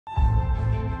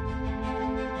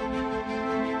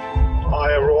Hi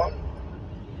everyone,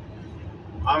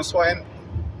 I'm Svein,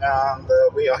 and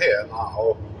we are here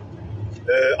now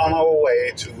on our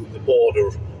way to the border.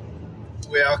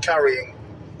 We are carrying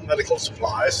medical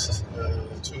supplies,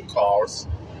 2 cars,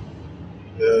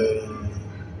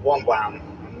 1 van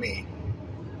and me.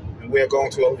 And we are going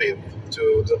to Lviv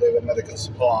to deliver medical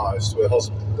supplies to a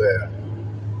hospital there.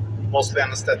 Mostly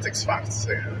anesthetics facts,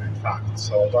 in fact,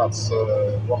 so that's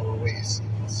one of the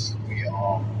reasons we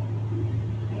are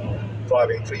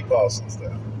driving 3 persons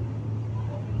there.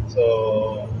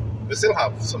 So we still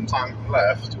have some time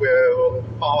left. We're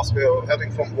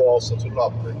heading from Warsaw to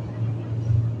Ludwig.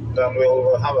 Then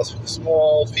we'll have a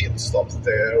small field stop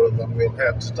there, and then we'll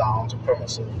head down to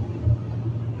Promysl.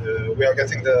 We are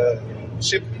getting the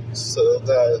shipments,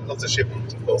 not the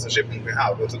shipment, of course, the shipment we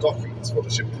have, but the documents for the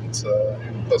shipment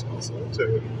in Promysl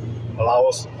to allow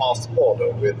us to pass the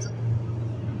border with,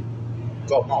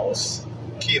 God knows,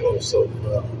 kilos of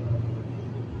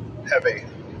heavy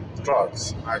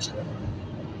drugs, actually.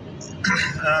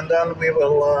 And then we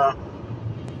will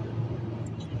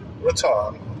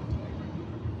return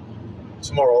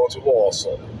tomorrow to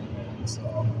Warsaw.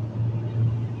 So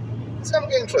it's going to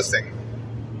be interesting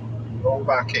going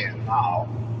back in now.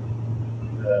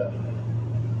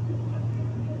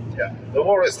 Yeah, the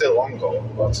war is still ongoing,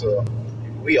 but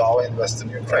we are in Western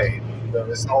Ukraine. There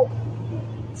is no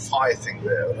fighting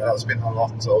there. There has been a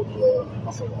lot of,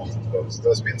 not a lot, but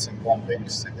there's been some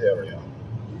bombings in the area.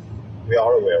 We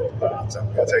are aware of that,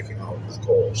 and we are taking our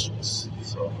precautions.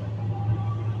 So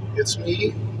it's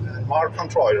me and Mark van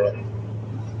Troyeren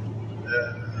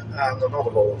and another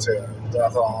volunteer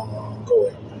that are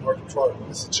going. Mark van Troyeren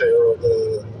is the chair of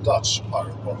the Dutch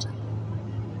Pirate Party.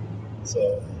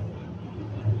 So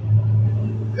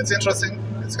it's interesting.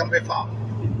 It's going to be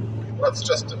fun. Let's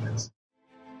just do it.